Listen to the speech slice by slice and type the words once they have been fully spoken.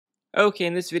Okay,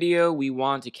 in this video, we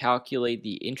want to calculate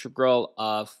the integral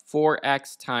of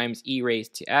 4x times e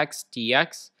raised to x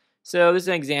dx. So this is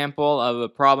an example of a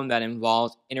problem that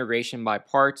involves integration by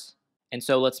parts. And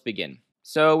so let's begin.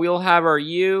 So we'll have our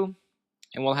u,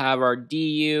 and we'll have our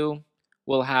du,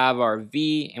 we'll have our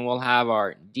v, and we'll have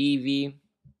our dv.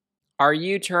 Our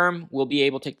u term, we'll be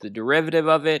able to take the derivative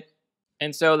of it.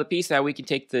 And so the piece that we can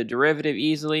take the derivative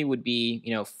easily would be,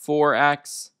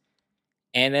 4x.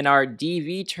 And then our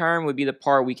dv term would be the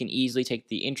part we can easily take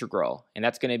the integral, and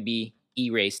that's going to be e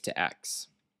raised to x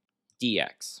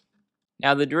dx.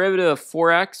 Now the derivative of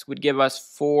 4x would give us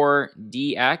 4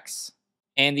 dx,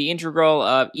 and the integral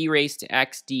of e raised to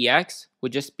x dx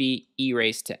would just be e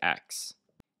raised to x.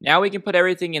 Now we can put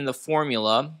everything in the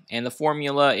formula, and the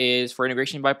formula is, for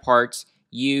integration by parts,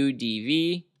 u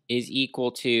dv is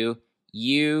equal to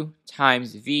u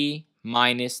times v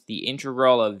minus the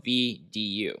integral of v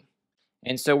du.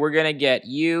 And so we're going to get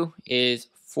u is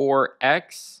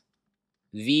 4x,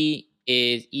 v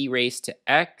is e raised to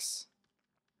x,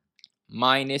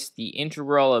 minus the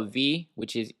integral of v,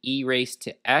 which is e raised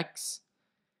to x,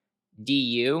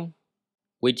 du,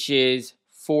 which is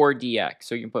 4 dx.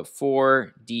 So you can put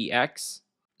 4 dx.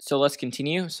 So let's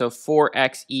continue. So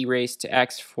 4x e raised to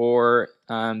x for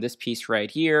this piece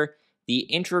right here. The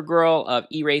integral of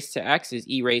e raised to x is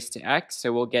e raised to x,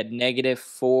 so we'll get negative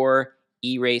 4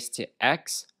 e raised to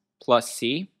x plus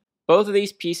c. Both of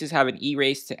these pieces have an e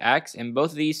raised to x, and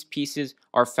both of these pieces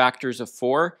are factors of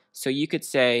 4. So you could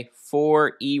say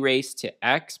 4 e raised to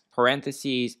x,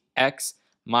 parentheses, x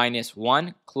minus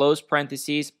 1, close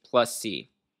parentheses, plus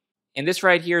c. And this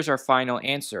right here is our final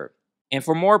answer. And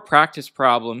for more practice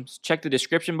problems, check the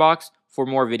description box for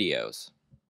more videos.